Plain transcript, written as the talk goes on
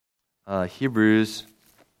Hebrews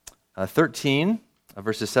 13,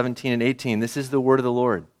 verses 17 and 18. This is the word of the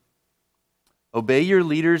Lord. Obey your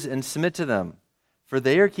leaders and submit to them, for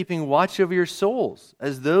they are keeping watch over your souls,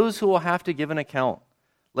 as those who will have to give an account.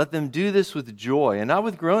 Let them do this with joy and not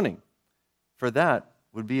with groaning, for that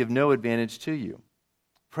would be of no advantage to you.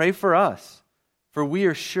 Pray for us, for we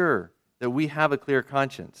are sure that we have a clear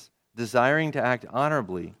conscience, desiring to act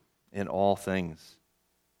honorably in all things.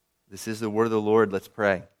 This is the word of the Lord. Let's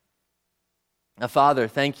pray. Father,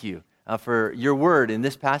 thank you for your word in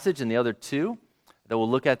this passage and the other two that we'll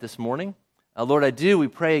look at this morning. Lord, we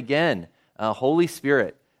pray again, Holy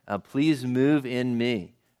Spirit, please move in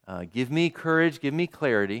me. Give me courage, give me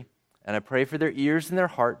clarity, and I pray for their ears and their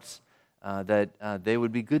hearts that they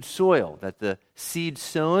would be good soil, that the seed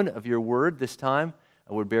sown of your word this time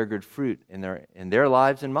would bear good fruit in their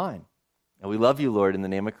lives and mine. And we love you, Lord, in the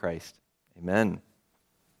name of Christ. Amen.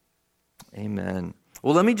 Amen.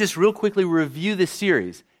 Well, let me just real quickly review this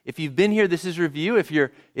series. If you've been here, this is review. If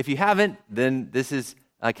you haven't, then this is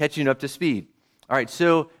catching up to speed. All right,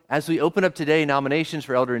 so as we open up today nominations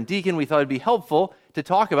for elder and deacon, we thought it'd be helpful to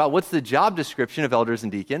talk about what's the job description of elders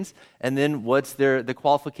and deacons, and then what's the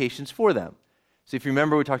qualifications for them. So if you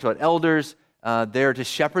remember, we talked about elders. They're to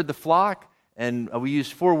shepherd the flock, and we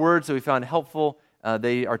used 4 words that we found helpful.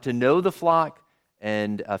 They are to know the flock,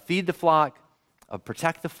 and feed the flock,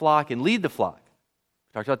 protect the flock, and lead the flock.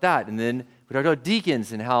 We talked about that, and then we talked about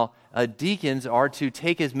deacons and how deacons are to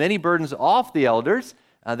take as many burdens off the elders.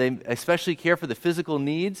 They especially care for the physical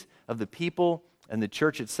needs of the people and the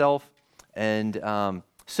church itself, and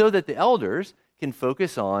so that the elders can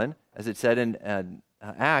focus on, as it said in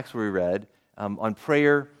Acts where we read, on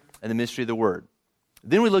prayer and the ministry of the word.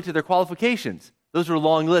 Then we looked at their qualifications. Those were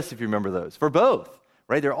long lists, if you remember those, for both,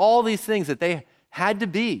 right? There are all these things that they had to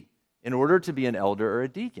be in order to be an elder or a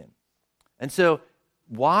deacon. And so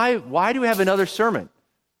why do we have another sermon,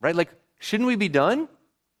 right? Like, shouldn't we be done?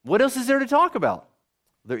 What else is there to talk about?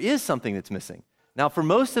 There is something that's missing. Now, for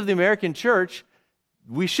most of the American church,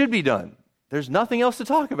 we should be done. There's nothing else to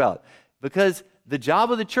talk about because the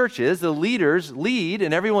job of the church is the leaders lead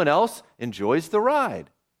and everyone else enjoys the ride.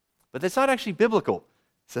 But that's not actually biblical.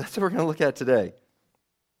 So that's what we're going to look at today.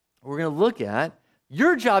 We're going to look at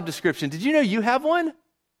your job description. Did you know you have one?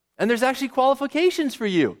 And there's actually qualifications for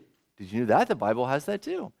you. Did you know that? The Bible has that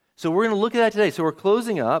too. So we're going to look at that today. So we're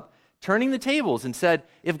closing up, turning the tables, and said,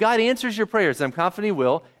 if God answers your prayers, and I'm confident He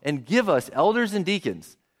will, and give us elders and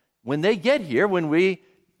deacons, when they get here, when we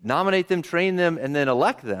nominate them, train them, and then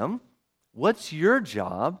elect them, what's your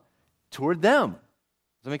job toward them?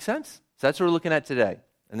 Does that make sense? So that's what we're looking at today,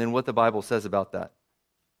 and then what the Bible says about that.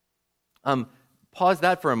 Pause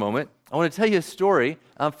that for a moment. I want to tell you a story.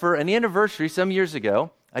 For an anniversary some years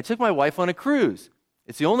ago, I took my wife on a cruise.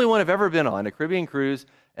 It's the only one I've ever been on, a Caribbean cruise,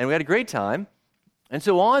 and we had a great time. And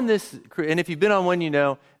so on this, and if you've been on one, you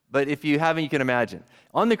know, but if you haven't, you can imagine.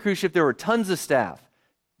 On the cruise ship, there were tons of staff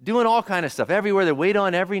doing all kind of stuff everywhere. They weighed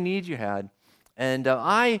on every need you had. And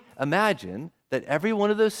I imagine that every one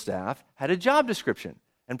of those staff had a job description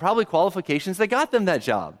and probably qualifications that got them that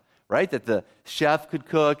job, right? That the chef could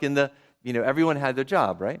cook and everyone had their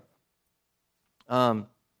job, right?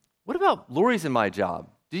 What about Lori's and my job?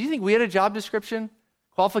 Do you think we had a job description?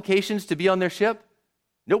 Qualifications to be on their ship?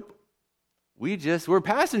 Nope. We're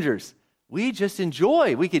passengers. We just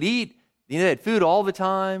enjoy. We could eat, they had food all the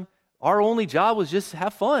time. Our only job was just to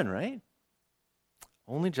have fun, right?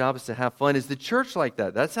 Only job is to have fun. Is the church like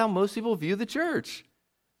that? That's how most people view the church,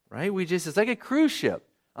 right? It's like a cruise ship.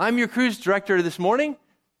 I'm your cruise director this morning,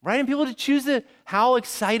 right? And people to choose how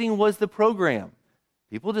exciting was the program.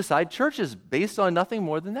 People decide churches based on nothing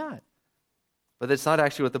more than that. But that's not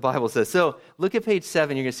actually what the Bible says. So look at page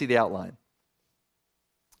 7. You're going to see the outline.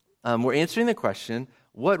 We're answering the question,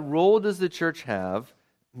 what role does the church have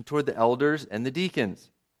toward the elders and the deacons?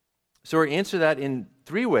 So we answer that in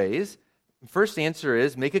 3 ways. First answer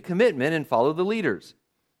is make a commitment and follow the leaders.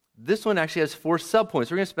 This one actually has 4 subpoints.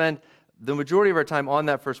 We're going to spend the majority of our time on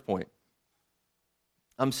that first point.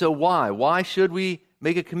 So why? Why should we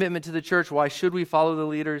make a commitment to the church? Why should we follow the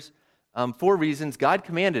leaders? 4 reasons. God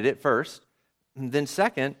commanded it first. And then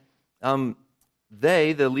second, the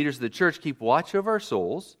leaders of the church, keep watch over our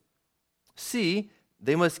souls. C,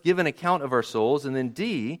 they must give an account of our souls. And then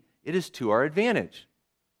D, it is to our advantage.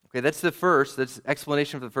 Okay, that's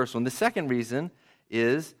explanation for the first one. The second reason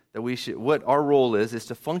is that what our role is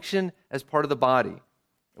to function as part of the body.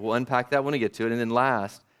 We'll unpack that when we get to it. And then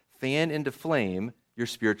last, fan into flame your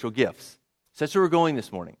spiritual gifts. So that's where we're going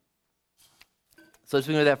this morning. So let's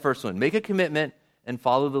begin with that first one. Make a commitment and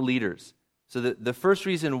follow the leaders. So the first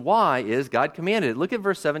reason why is God commanded it. Look at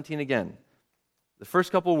verse 17 again. The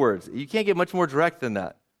first couple words. You can't get much more direct than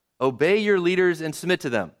that. Obey your leaders and submit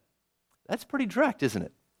to them. That's pretty direct, isn't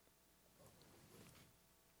it?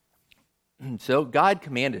 So God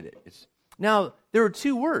commanded it. Now, there are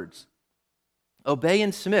two words, obey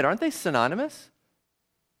and submit. Aren't they synonymous?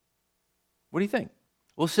 What do you think?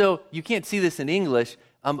 Well, so you can't see this in English.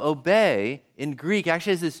 Obey in Greek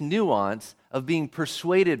actually has this nuance of being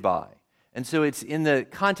persuaded by. And so it's in the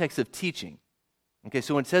context of teaching. Okay,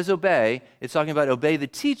 so when it says obey, it's talking about obey the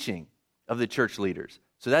teaching of the church leaders.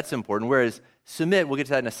 So that's important. Whereas submit, we'll get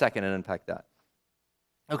to that in a second and unpack that.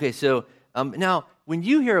 Okay, so now when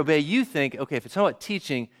you hear obey, you think, okay, if it's not about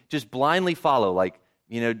teaching, just blindly follow. Like,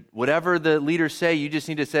 whatever the leaders say, you just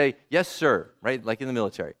need to say, yes, sir, right? Like in the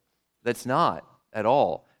military. That's not at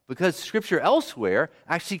all. Because Scripture elsewhere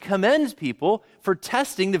actually commends people for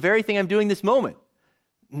testing the very thing I'm doing this moment.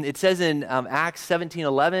 It says in Acts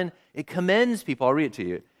 17:11, it commends people. I'll read it to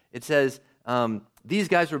you. It says, these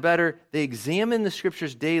guys were better. They examined the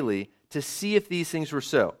Scriptures daily to see if these things were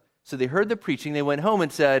so. So they heard the preaching. They went home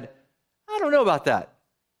and said, I don't know about that.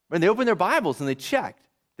 And they opened their Bibles and they checked.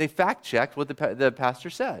 They fact-checked what the pastor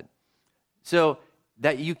said. So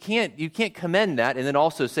that you can't commend that and then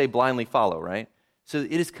also say blindly follow, right? So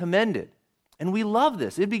it is commended. And we love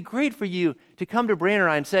this. It'd be great for you to come to Brandon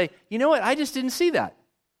and I and say, you know what, I just didn't see that.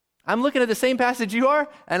 I'm looking at the same passage you are,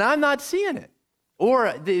 and I'm not seeing it.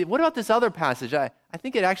 Or what about this other passage? I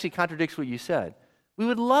think it actually contradicts what you said. We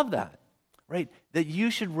would love that, right? That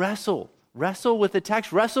you should wrestle with the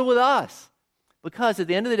text, wrestle with us. Because at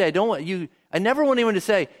the end of the day, I never want anyone to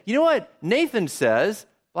say, you know what, Nathan says,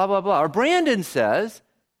 blah, blah, blah, or Brandon says.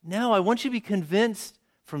 No, I want you to be convinced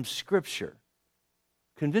from Scripture.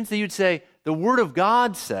 Convinced that you'd say, the Word of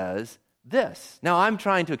God says this. Now, I'm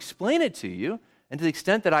trying to explain it to you, and to the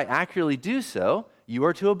extent that I accurately do so, you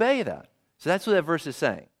are to obey that. So that's what that verse is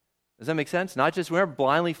saying. Does that make sense? Not just we're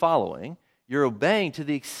blindly following, you're obeying to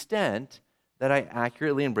the extent that I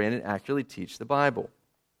accurately and Brandon accurately teach the Bible.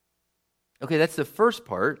 Okay, that's the first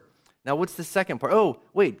part. Now, what's the second part? Oh,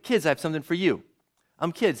 wait, kids, I have something for you.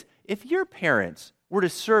 Kids, if your parents were to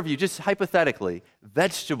serve you, just hypothetically,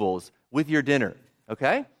 vegetables with your dinner,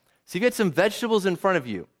 okay? So you get some vegetables in front of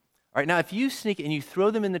you. All right, now if you sneak and you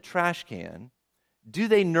throw them in the trash can, do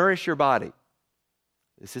they nourish your body?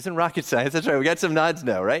 This isn't rocket science. That's right. We got some nods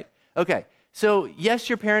now, right? Okay, so yes,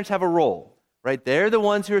 your parents have a role, right? They're the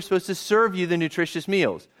ones who are supposed to serve you the nutritious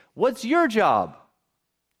meals. What's your job?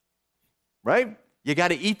 Right? You got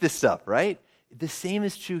to eat this stuff, right? The same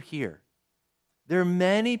is true here. There are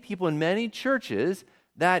many people in many churches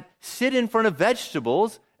that sit in front of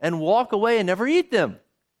vegetables and walk away and never eat them,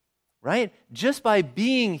 right? Just by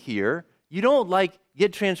being here, you don't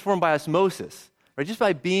get transformed by osmosis, right? Just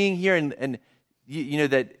by being here and you know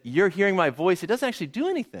that you're hearing my voice, it doesn't actually do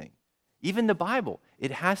anything. Even the Bible,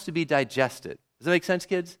 it has to be digested. Does that make sense,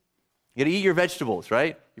 kids? You got to eat your vegetables,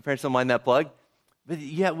 right? Your parents don't mind that plug. But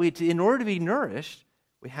yeah, in order to be nourished,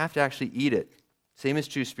 we have to actually eat it. Same is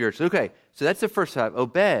true spiritually. Okay, so that's the first type,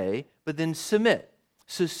 obey, but then submit.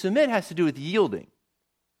 So submit has to do with yielding,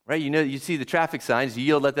 right? You see the traffic signs,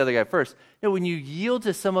 yield, let the other guy first. No, when you yield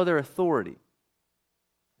to some other authority,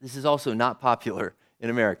 this is also not popular in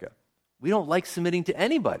America. We don't like submitting to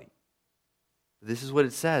anybody. This is what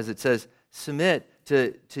it says. It says, submit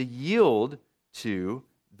to yield to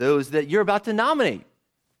those that you're about to nominate.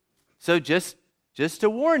 So just to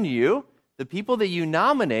warn you, the people that you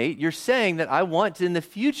nominate, you're saying that I want to, in the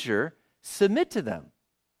future, submit to them.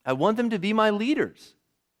 I want them to be my leaders.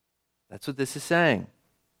 That's what this is saying.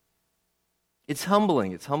 It's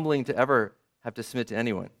humbling. It's humbling to ever have to submit to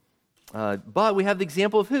anyone. But we have the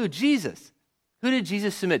example of who? Jesus. Who did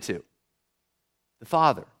Jesus submit to? The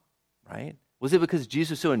Father, right? Was it because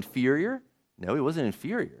Jesus was so inferior? No, he wasn't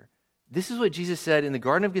inferior. This is what Jesus said in the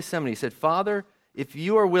Garden of Gethsemane. He said, Father, if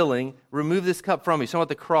you are willing, remove this cup from me. So about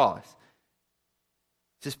the cross.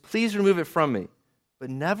 He says, please remove it from me.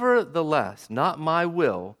 But nevertheless, not my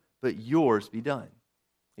will, but yours be done.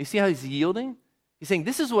 You see how he's yielding? He's saying,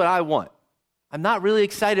 this is what I want. I'm not really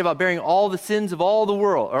excited about bearing all the sins of all the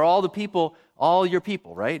world, or all the people, all your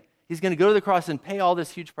people, right? He's going to go to the cross and pay all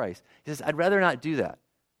this huge price. He says, I'd rather not do that.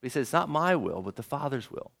 But he says, it's not my will, but the Father's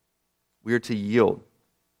will. We are to yield.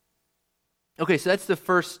 Okay, so that's the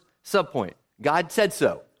first subpoint. God said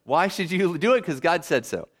so. Why should you do it? Because God said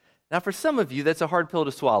so. Now, for some of you, that's a hard pill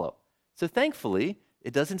to swallow. So thankfully,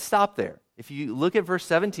 it doesn't stop there. If you look at verse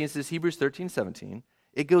 17, it says Hebrews 13:17,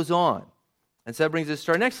 it goes on. And so that brings us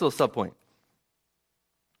to our next little subpoint.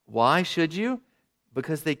 Why should you?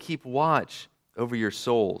 Because they keep watch over your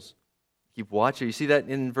souls. Keep watch. You see that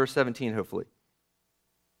in verse 17, hopefully.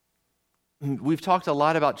 We've talked a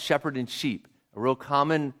lot about shepherd and sheep a real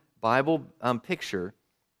common Bible picture.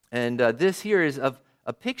 And this here is of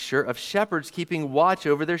a picture of shepherds keeping watch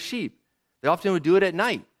over their sheep. They often would do it at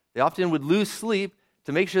night. They often would lose sleep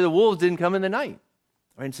to make sure the wolves didn't come in the night.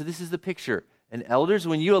 Right? And so this is the picture. And elders,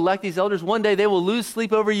 when you elect these elders, one day they will lose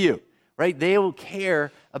sleep over you. Right? They will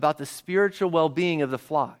care about the spiritual well-being of the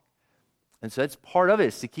flock. And so that's part of it,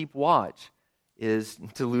 is to keep watch, is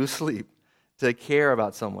to lose sleep, to care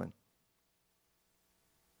about someone.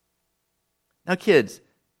 Now, kids,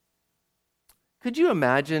 could you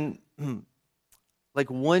imagine like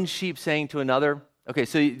one sheep saying to another, okay,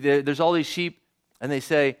 so there's all these sheep, and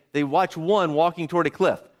they watch one walking toward a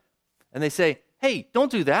cliff, and they say, hey,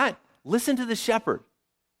 don't do that. Listen to the shepherd.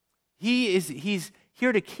 He's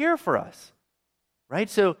here to care for us, right?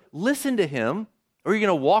 So listen to him, or you're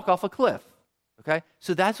going to walk off a cliff, okay?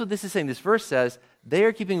 So that's what this is saying. This verse says, they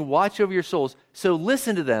are keeping watch over your souls, so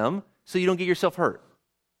listen to them so you don't get yourself hurt.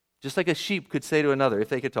 Just like a sheep could say to another if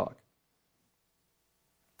they could talk.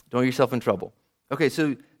 Don't get yourself in trouble. Okay,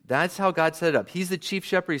 so that's how God set it up. He's the chief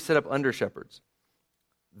shepherd. He set up under shepherds.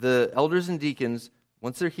 The elders and deacons,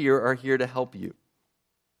 once they're here, are here to help you.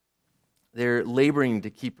 They're laboring to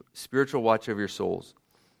keep spiritual watch over your souls.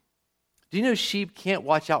 Do you know sheep can't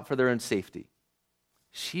watch out for their own safety?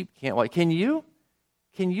 Sheep can't watch. Can you?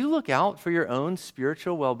 Can you look out for your own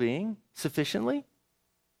spiritual well-being sufficiently?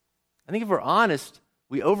 I think if we're honest,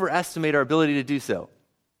 we overestimate our ability to do so.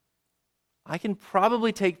 I can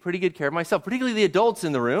probably take pretty good care of myself, particularly the adults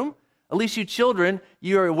in the room. At least you children,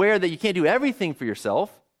 you are aware that you can't do everything for yourself.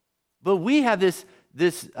 But we have this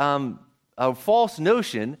false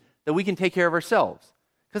notion that we can take care of ourselves.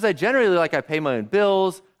 Because I pay my own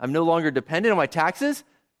bills. I'm no longer dependent on my taxes.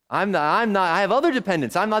 I have other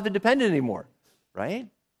dependents. I'm not the dependent anymore, right?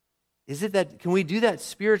 Is it that, can we do that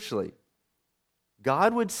spiritually?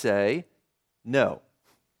 God would say, no.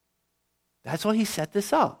 That's why he set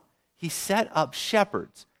this up. He set up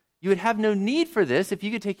shepherds. You would have no need for this if you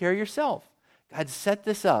could take care of yourself. God set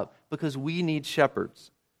this up because we need shepherds.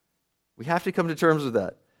 We have to come to terms with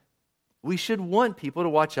that. We should want people to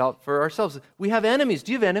watch out for ourselves. We have enemies.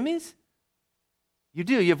 Do you have enemies? You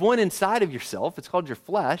do. You have one inside of yourself. It's called your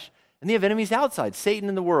flesh. And you have enemies outside, Satan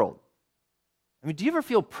and the world. I mean, do you ever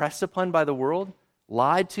feel pressed upon by the world?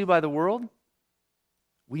 Lied to by the world?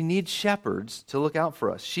 We need shepherds to look out for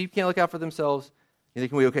us. Sheep can't look out for themselves. Neither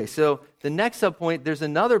can we. Okay, so the next subpoint, there's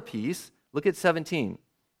another piece. Look at 17.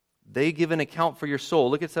 They give an account for your soul.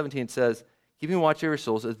 Look at 17. It says, keeping watch over your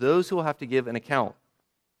souls as those who will have to give an account.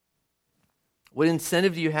 What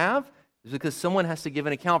incentive do you have? Is because someone has to give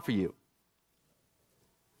an account for you.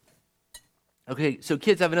 Okay, so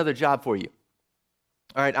kids, I have another job for you.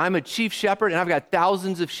 All right, I'm a chief shepherd, and I've got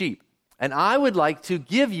thousands of sheep. And I would like to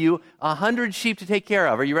give you 100 sheep to take care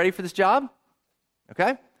of. Are you ready for this job? Okay?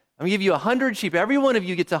 I'm going to give you 100 sheep. Every one of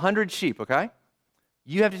you gets 100 sheep, okay?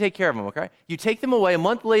 You have to take care of them, okay? You take them away. A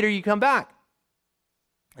month later, you come back.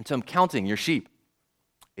 And so I'm counting your sheep.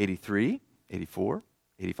 83, 84,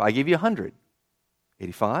 85. I gave you 100.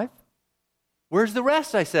 85. Where's the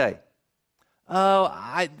rest, I say? Oh,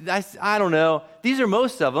 I don't know. These are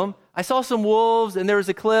most of them. I saw some wolves, and there was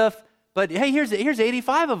a cliff. But hey, here's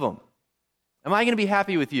 85 of them. Am I going to be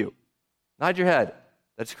happy with you? Nod your head.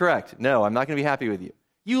 That's correct. No, I'm not going to be happy with you.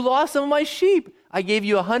 You lost some of my sheep. I gave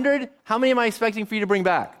you 100. How many am I expecting for you to bring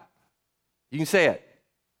back? You can say it.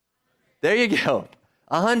 There you go.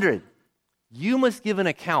 100. You must give an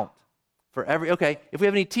account for every. Okay, if we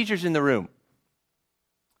have any teachers in the room.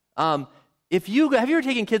 Have you ever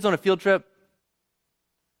taken kids on a field trip?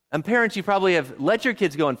 And parents, you probably have let your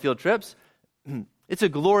kids go on field trips. It's a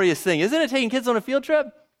glorious thing, isn't it, taking kids on a field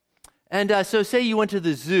trip? And so say you went to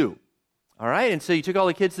the zoo, all right? And so you took all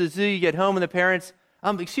the kids to the zoo, you get home, and the parents,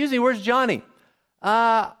 excuse me, where's Johnny?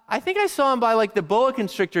 I think I saw him by like the boa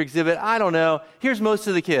constrictor exhibit. I don't know. Here's most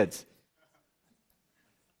of the kids.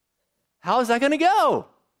 How is that going to go?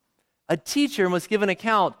 A teacher must give an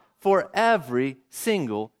account for every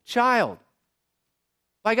single child.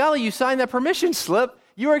 By golly, you signed that permission slip.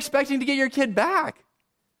 You were expecting to get your kid back.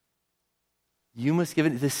 You must give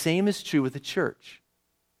it. The same is true with the church.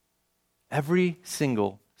 Every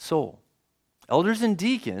single soul. Elders and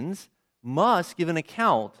deacons must give an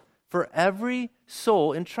account for every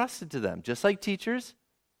soul entrusted to them. Just like teachers,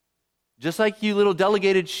 just like you little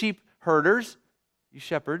delegated sheep herders, you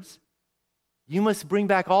shepherds, you must bring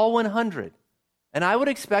back all 100. And I would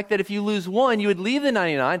expect that if you lose one, you would leave the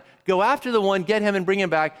 99, go after the one, get him and bring him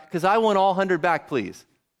back, because I want all 100 back, please.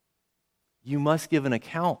 You must give an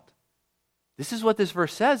account. This is what this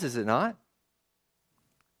verse says, is it not?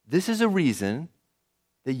 This is a reason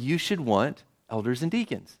that you should want elders and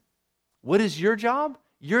deacons. What is your job?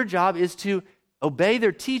 Your job is to obey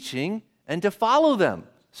their teaching and to follow them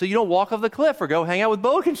so you don't walk off the cliff or go hang out with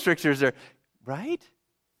boa constrictors, right?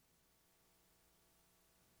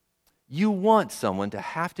 You want someone to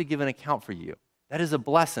have to give an account for you. That is a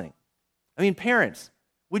blessing. I mean, parents,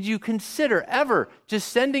 would you consider ever just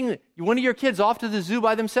sending one of your kids off to the zoo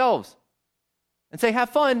by themselves and say, have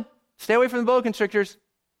fun, stay away from the boa constrictors?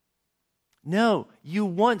 No, you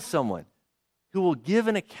want someone who will give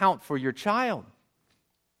an account for your child.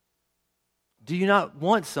 Do you not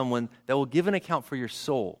want someone that will give an account for your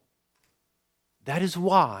soul? That is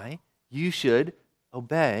why you should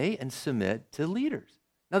obey and submit to leaders.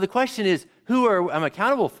 Now the question is, who am I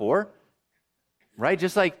accountable for? Right?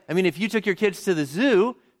 Just like, if you took your kids to the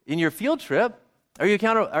zoo in your field trip, are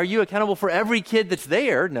you accountable for every kid that's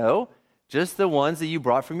there? No, just the ones that you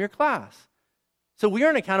brought from your class. So we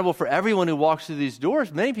aren't accountable for everyone who walks through these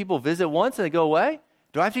doors. Many people visit once and they go away.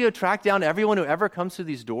 Do I have to go track down everyone who ever comes through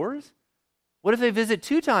these doors? What if they visit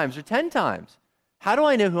 2 times or 10 times? How do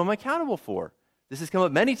I know who I'm accountable for? This has come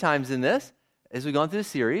up many times in this, as we've gone through the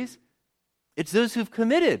series. It's those who've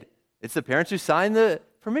committed. It's the parents who sign the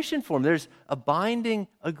permission form. There's a binding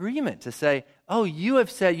agreement to say, oh, you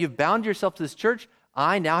have said, you've bound yourself to this church.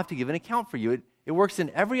 I now have to give an account for you. It works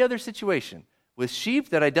in every other situation. With sheep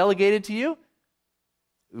that I delegated to you,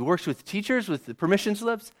 it works with teachers, with the permission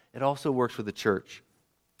slips. It also works with the church.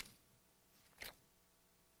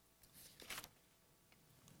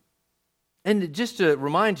 And just to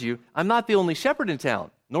remind you, I'm not the only shepherd in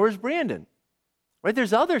town, nor is Brandon. Right?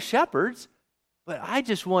 There's other shepherds, but I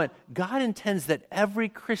just want, God intends that every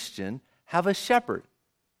Christian have a shepherd.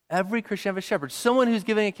 Every Christian have a shepherd. Someone who's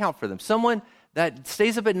giving account for them. Someone that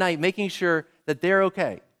stays up at night making sure that they're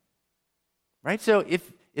okay. Right? So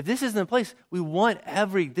if this isn't in place, we want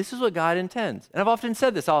this is what God intends. And I've often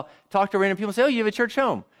said this. I'll talk to random people and say, oh, you have a church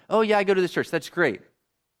home. Oh, yeah, I go to this church. That's great.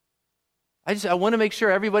 I want to make sure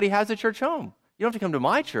everybody has a church home. You don't have to come to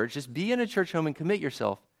my church. Just be in a church home and commit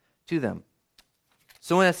yourself to them.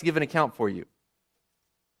 Someone has to give an account for you.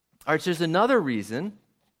 All right, so there's another reason,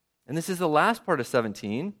 and this is the last part of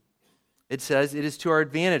 17. It says, it is to our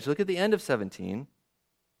advantage. Look at the end of 17.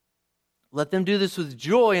 Let them do this with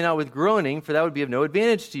joy and not with groaning, for that would be of no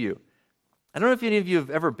advantage to you. I don't know if any of you have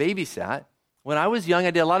ever babysat. When I was young,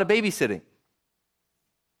 I did a lot of babysitting.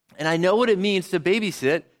 And I know what it means to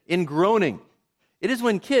babysit in groaning. It is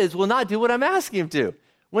when kids will not do what I'm asking them to.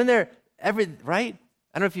 When they're right?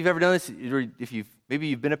 I don't know if you've ever done this, or if maybe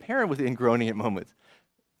you've been a parent within groaning at moments.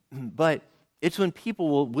 But it's when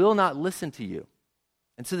people will not listen to you.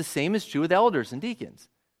 And so the same is true with elders and deacons.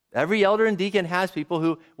 Every elder and deacon has people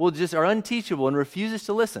who are unteachable and refuses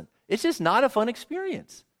to listen. It's just not a fun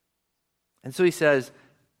experience. And so he says,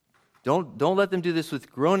 don't let them do this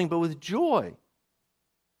with groaning, but with joy.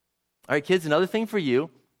 All right, kids, another thing for you.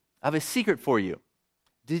 I have a secret for you.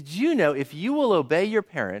 Did you know if you will obey your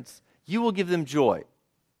parents, you will give them joy?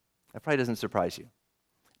 That probably doesn't surprise you.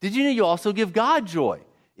 Did you know you also give God joy?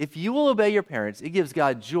 If you will obey your parents, it gives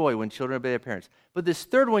God joy when children obey their parents. But this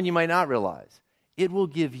third one you might not realize. It will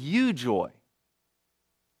give you joy.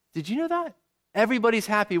 Did you know that? Everybody's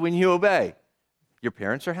happy when you obey. Your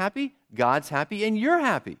parents are happy, God's happy, and you're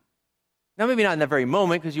happy. Now, maybe not in that very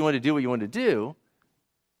moment because you want to do what you want to do,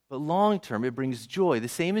 but long term, it brings joy. The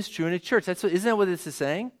same is true in a church. Isn't that what this is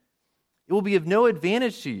saying? It will be of no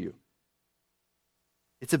advantage to you.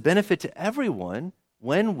 It's a benefit to everyone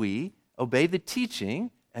when we obey the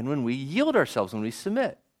teaching and when we yield ourselves, when we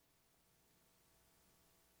submit.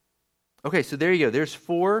 Okay, so there you go. There's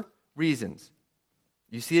 4 reasons.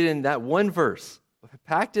 You see it in that one verse,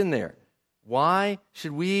 packed in there. Why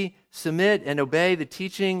should we submit and obey the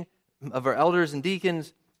teaching of our elders and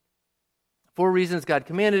deacons? 4 reasons God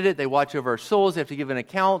commanded it. They watch over our souls. They have to give an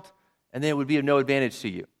account, and then it would be of no advantage to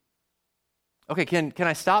you. Okay, can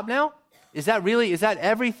I stop now? Is that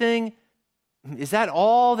everything? Is that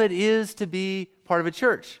all that is to be part of a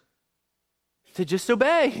church? To just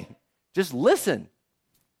obey, just listen?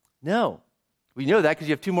 No. We know that because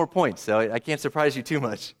you have 2 more points, so I can't surprise you too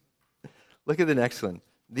much. Look at the next one.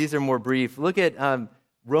 These are more brief. Look at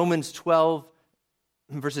Romans 12,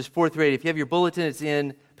 verses 4 through 8. If you have your bulletin, it's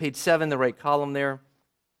in page 7, the right column there.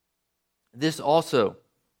 This also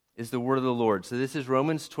is the word of the Lord. So this is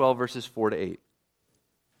Romans 12, verses 4 to 8.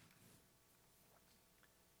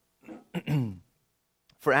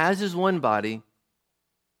 For as in one body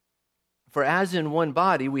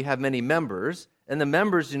we have many members, and the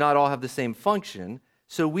members do not all have the same function,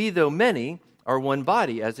 so we, though many, are one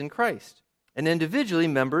body, as in Christ, and individually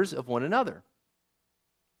members of one another,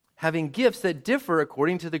 having gifts that differ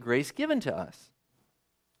according to the grace given to us.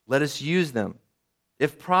 Let us use them.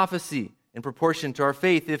 If prophecy, in proportion to our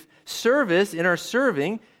faith. If service, in our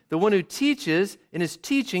serving, the one who teaches in his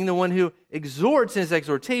teaching, the one who exhorts in his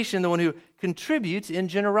exhortation, the one who contributes in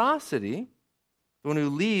generosity, the one who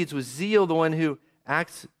leads with zeal, the one who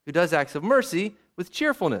does acts of mercy with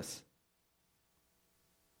cheerfulness.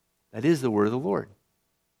 That is the word of the Lord.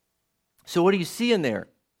 So what do you see in there?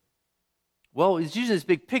 Well, it's using this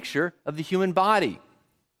big picture of the human body.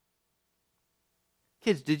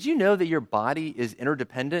 Kids, did you know that your body is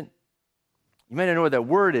interdependent? You might not know what that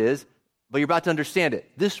word is, but you're about to understand it.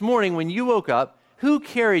 This morning when you woke up, who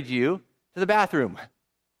carried you to the bathroom?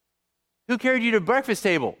 Who carried you to the breakfast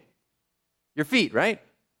table? Your feet, right?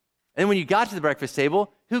 And when you got to the breakfast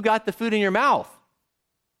table, who got the food in your mouth?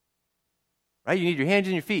 Right? You need your hands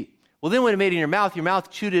and your feet. Well, then when it made it in your mouth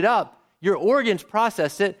chewed it up, your organs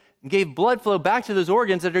processed it and gave blood flow back to those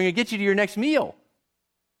organs that are going to get you to your next meal.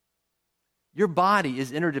 Your body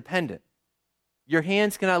is interdependent. Your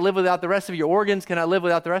hands cannot live without the rest of it. Your organs cannot live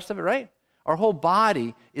without the rest of it, right? Our whole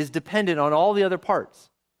body is dependent on all the other parts.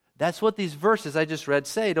 That's what these verses I just read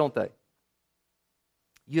say, don't they?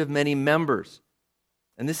 You have many members.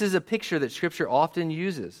 And this is a picture that Scripture often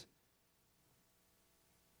uses.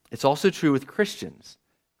 It's also true with Christians.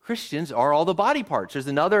 Christians are all the body parts. There's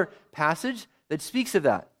another passage that speaks of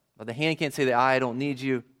that. But the hand can't say the eye, I don't need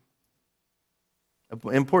you.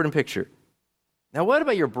 An important picture. Now, what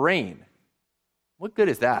about your brain? What good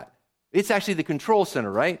is that? It's actually the control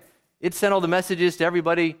center, right? It sent all the messages to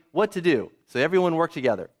everybody what to do. So everyone worked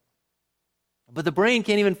together. But the brain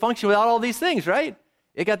can't even function without all these things, right?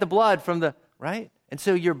 It got the blood from the, right? And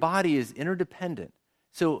so your body is interdependent.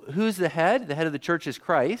 So who's the head? The head of the church is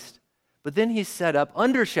Christ. But then he's set up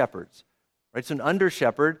under shepherds, right? So an under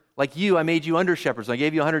shepherd, like you, I made you under shepherds. I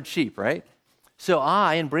gave you 100 sheep, right? So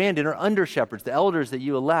I and Brandon are under shepherds. The elders that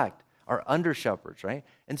you elect are under shepherds, right?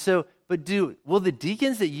 And so, will the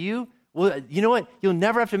deacons that you know what? You'll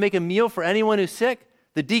never have to make a meal for anyone who's sick.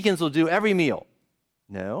 The deacons will do every meal.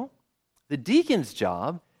 No. The deacon's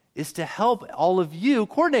job is to help all of you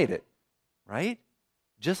coordinate it, right?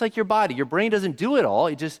 Just like your body. Your brain doesn't do it all.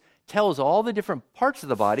 It just tells all the different parts of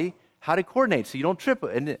the body how to coordinate so you don't trip.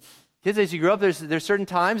 And kids, as you grow up, there's certain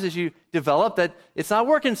times as you develop that it's not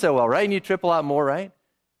working so well, right? And you trip a lot more, right?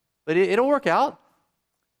 But it'll work out.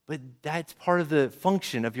 But that's part of the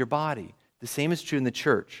function of your body. The same is true in the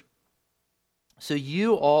church. So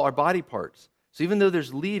you all are body parts. So even though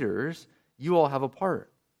there's leaders, you all have a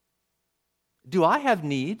part. Do I have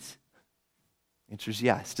needs? Answer is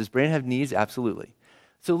yes. Does Brandon have needs? Absolutely.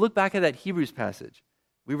 So look back at that Hebrews passage.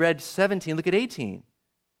 We read 17. Look at 18.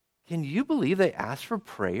 Can you believe they asked for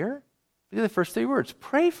prayer? Look at the first 3 words.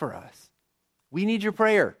 Pray for us. We need your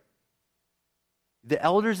prayer. The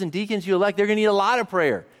elders and deacons you elect, they're going to need a lot of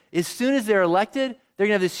prayer. As soon as they're elected, they're going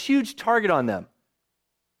to have this huge target on them.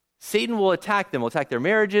 Satan will attack them, will attack their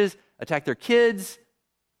marriages, attack their kids.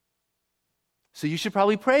 So you should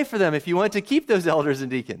probably pray for them if you want to keep those elders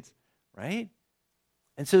and deacons, right?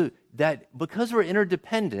 And so that because we're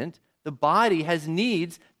interdependent, the body has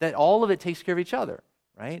needs that all of it takes care of each other,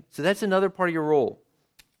 right? So that's another part of your role.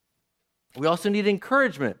 We also need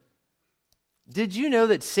encouragement. Did you know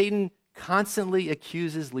that Satan constantly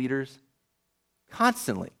accuses leaders?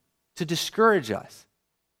 Constantly. To discourage us.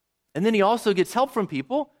 And then he also gets help from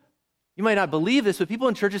people. You might not believe this, but people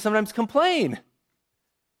in churches sometimes complain.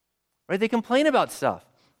 Right? They complain about stuff.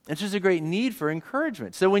 And it's just a great need for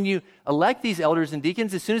encouragement. So when you elect these elders and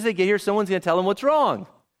deacons, as soon as they get here, someone's going to tell them what's wrong.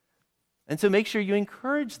 And so make sure you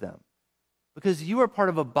encourage them. Because you are part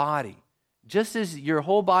of a body. Just as your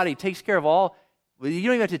whole body takes care of all, you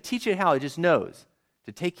don't even have to teach it how, it just knows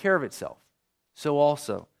to take care of itself. So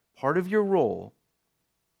also, part of your role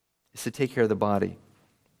is to take care of the body.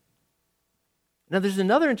 Now, there's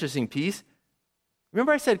another interesting piece.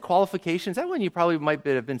 Remember I said qualifications? That one you probably might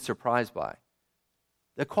have been surprised by.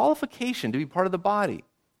 The qualification to be part of the body.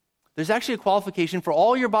 There's actually a qualification for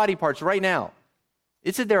all your body parts right now.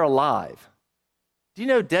 It's that they're alive. Do you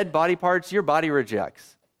know dead body parts, your body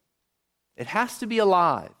rejects? It has to be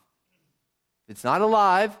alive. If it's not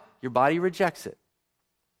alive, your body rejects it.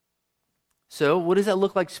 So what does that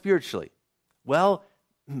look like spiritually? Well,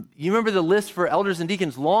 you remember the list for elders and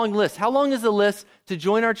deacons, long list. How long is the list to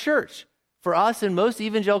join our church? For us and most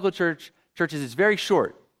evangelical churches, it's very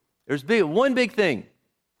short. There's one big thing.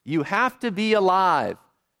 You have to be alive.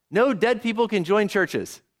 No dead people can join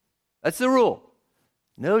churches. That's the rule.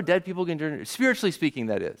 No dead people can join, spiritually speaking,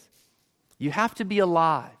 that is. You have to be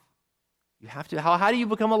alive. You have to. How do you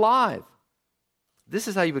become alive? This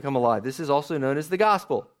is how you become alive. This is also known as the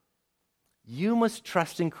gospel. You must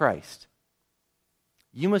trust in Christ.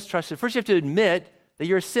 You must trust him. First, you have to admit that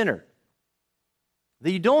you're a sinner.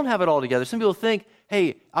 that you don't have it all together. Some people think,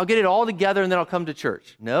 hey, I'll get it all together and then I'll come to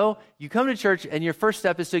church. No, you come to church and your first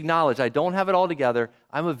step is to acknowledge, I don't have it all together.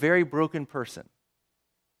 I'm a very broken person.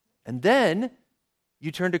 And then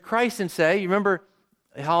you turn to Christ and say, you remember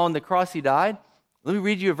how on the cross he died? Let me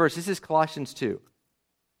read you a verse. This is Colossians 2.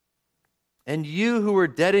 And you who were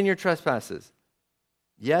dead in your trespasses.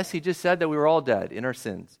 Yes, he just said that we were all dead in our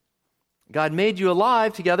sins. God made you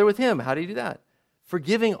alive together with him. How did he do that?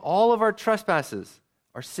 Forgiving all of our trespasses,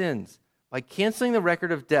 our sins, by canceling the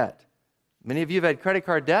record of debt. Many of you have had credit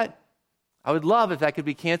card debt. I would love if that could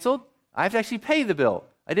be canceled. I have to actually pay the bill.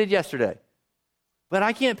 I did yesterday. But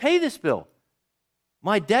I can't pay this bill.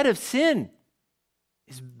 My debt of sin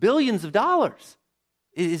is billions of dollars.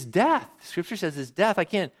 It is death. Scripture says it's death. I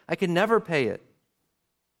can never pay it.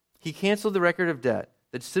 He canceled the record of debt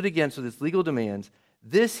that stood against with its legal demands.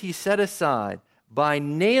 This he set aside by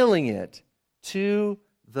nailing it to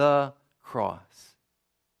the cross.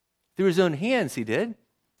 Through his own hands he did.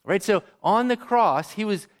 Right? So on the cross, he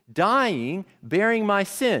was dying, bearing my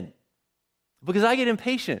sin. Because I get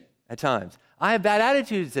impatient at times. I have bad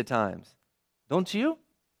attitudes at times. Don't you?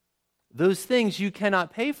 Those things you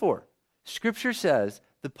cannot pay for. Scripture says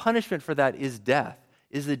the punishment for that is death,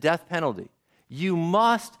 is the death penalty. You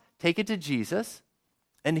must take it to Jesus,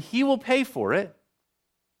 and he will pay for it,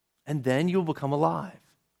 and then you will become alive.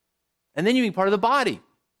 And then you be part of the body.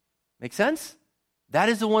 Make sense? That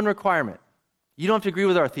is the one requirement. You don't have to agree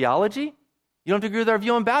with our theology. You don't have to agree with our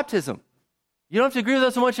view on baptism. You don't have to agree with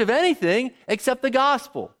us so much of anything except the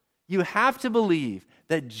gospel. You have to believe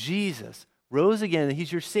that Jesus rose again, that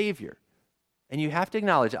he's your Savior. And you have to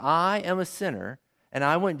acknowledge, I am a sinner, and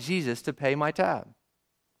I want Jesus to pay my tab.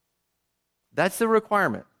 That's the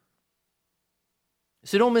requirement.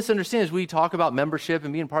 So don't misunderstand as we talk about membership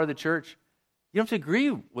and being part of the church. You don't have to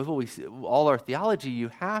agree with what we see, all our theology. You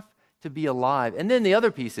have to be alive. And then the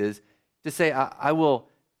other piece is to say, I will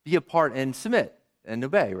be a part and submit and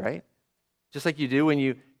obey, right? Just like you do when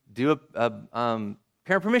you do a parent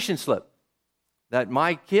permission slip. That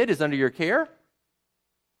my kid is under your care.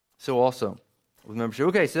 So also with membership.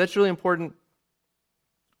 Okay, so that's really important,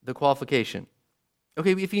 the qualification.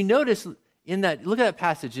 Okay, if you notice in that, look at that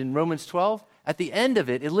passage in Romans 12. At the end of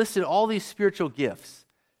it, it listed all these spiritual gifts.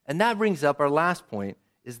 And that brings up our last point,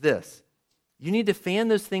 is this. You need to fan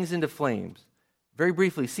those things into flames. Very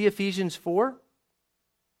briefly, see Ephesians 4.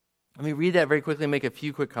 Let me read that very quickly and make a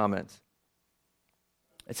few quick comments.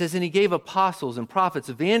 It says, and he gave apostles and prophets,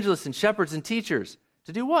 evangelists and shepherds and teachers.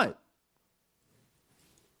 To do what?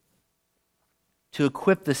 To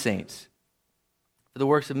equip the saints for the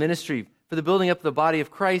works of ministry, for the building up of the body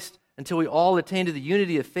of Christ, until we all attain to the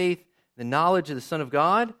unity of faith, the knowledge of the Son of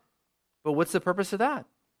God. But what's the purpose of that?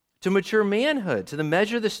 To mature manhood, to the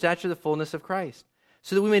measure of the stature of the fullness of Christ,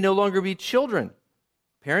 so that we may no longer be children.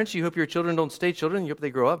 Parents, you hope your children don't stay children. You hope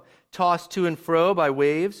they grow up, tossed to and fro by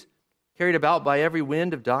waves, carried about by every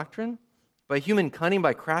wind of doctrine, by human cunning,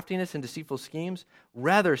 by craftiness and deceitful schemes.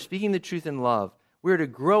 Rather, speaking the truth in love, we are to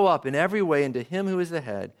grow up in every way into him who is the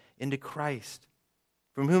head, into Christ,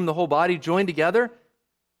 from whom the whole body joined together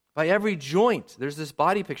by every joint. There's this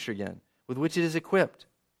body picture again, with which it is equipped.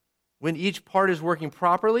 When each part is working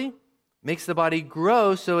properly, makes the body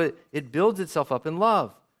grow so it builds itself up in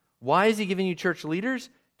love. Why is he giving you church leaders?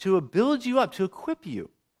 To build you up, to equip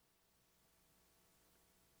you.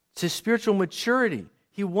 To spiritual maturity.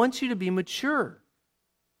 He wants you to be mature.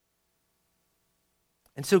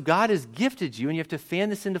 And so God has gifted you, and you have to fan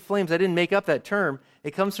this into flames. I didn't make up that term.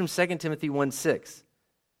 It comes from 2 Timothy 1:6.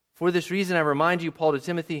 For this reason, I remind you, Paul to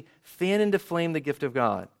Timothy, fan into flame the gift of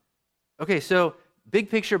God. Okay, so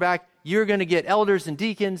big picture back, you're going to get elders and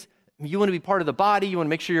deacons. You want to be part of the body. You want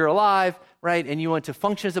to make sure you're alive, right? And you want to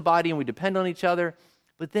function as a body, and we depend on each other.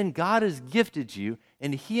 But then God has gifted you,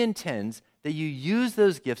 and he intends that you use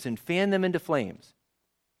those gifts and fan them into flames.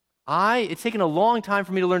 It's taken a long time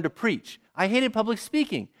for me to learn to preach. I hated public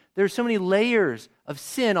speaking. There's so many layers of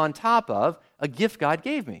sin on top of a gift God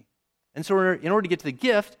gave me. And so in order to get to the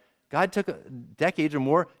gift, God took decades or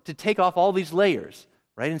more to take off all these layers,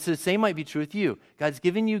 right? And so the same might be true with you. God's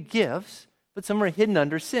given you gifts, but some are hidden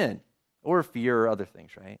under sin or fear or other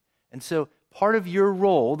things, right? And so part of your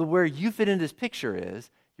role, where you fit into this picture is,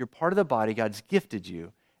 you're part of the body, God's gifted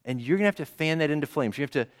you, and you're going to have to fan that into flames. You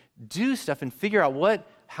have to do stuff and figure out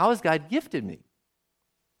how has God gifted me?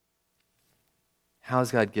 How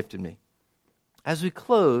has God gifted me? As we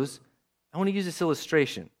close, I want to use this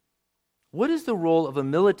illustration. What is the role of a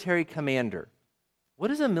military commander? What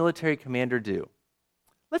does a military commander do?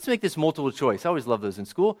 Let's make this multiple choice. I always love those in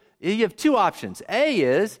school. You have two options. A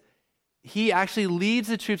is he actually leads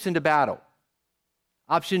the troops into battle.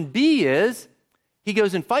 Option B is He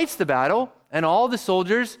goes and fights the battle, and all the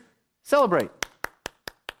soldiers celebrate.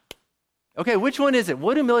 Okay, which one is it?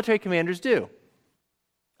 What do military commanders do?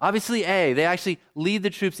 Obviously, A, they actually lead the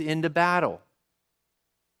troops into battle.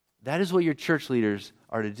 That is what your church leaders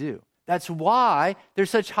are to do. That's why there's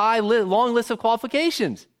such long list of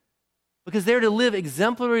qualifications. Because they're to live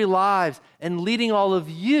exemplary lives and leading all of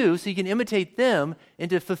you so you can imitate them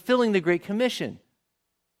into fulfilling the Great Commission.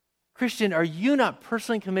 Christian, are you not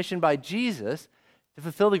personally commissioned by Jesus to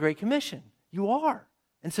fulfill the Great Commission? You are.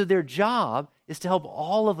 And so their job is to help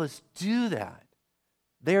all of us do that.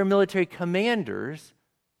 They are military commanders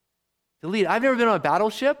to lead. I've never been on a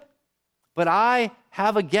battleship, but I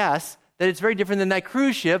have a guess that it's very different than that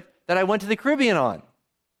cruise ship that I went to the Caribbean on.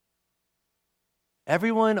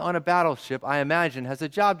 Everyone on a battleship, I imagine, has a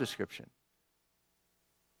job description,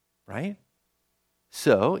 right?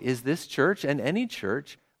 So is this church and any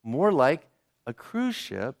church more like a cruise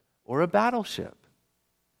ship or a battleship?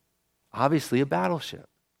 Obviously a battleship.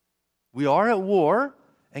 We are at war,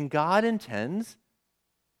 and God intends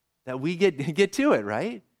that we get to it,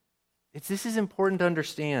 right? This is important to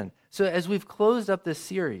understand. So as we've closed up this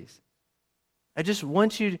series, I just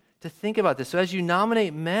want you to think about this. So as you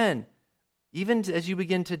nominate men, even as you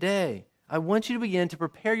begin today, I want you to begin to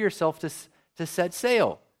prepare yourself to set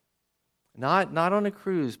sail. Not on a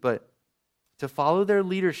cruise, but to follow their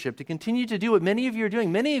leadership, to continue to do what many of you are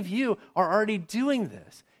doing. Many of you are already doing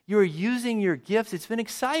this. You are using your gifts. It's been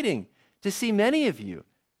exciting to see many of you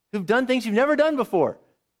who've done things you've never done before.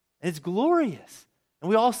 And it's glorious. And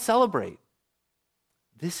we all celebrate.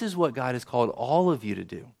 This is what God has called all of you to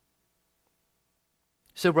do.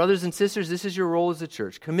 So brothers and sisters, this is your role as a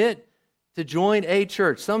church. Commit to join a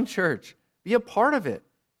church, some church. Be a part of it.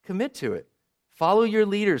 Commit to it. Follow your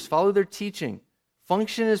leaders. Follow their teaching.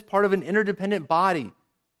 Function as part of an interdependent body.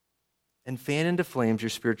 And fan into flames your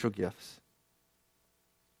spiritual gifts.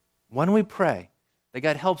 Why don't we pray that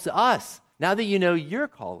God helps us now that you know your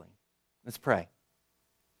calling? Let's pray.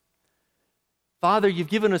 Father, you've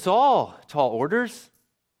given us all tall orders.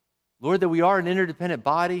 Lord, that we are an interdependent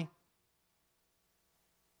body.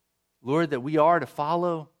 Lord, that we are to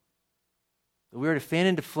follow. That we are to fan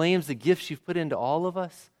into flames the gifts you've put into all of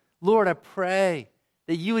us. Lord, I pray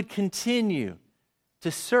that you would continue to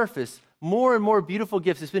surface more and more beautiful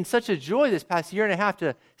gifts. It's been such a joy this past year and a half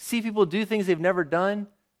to see people do things they've never done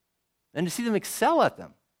and to see them excel at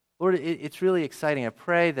them. Lord, it's really exciting. I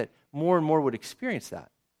pray that more and more would experience that.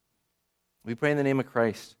 We pray in the name of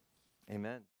Christ. Amen.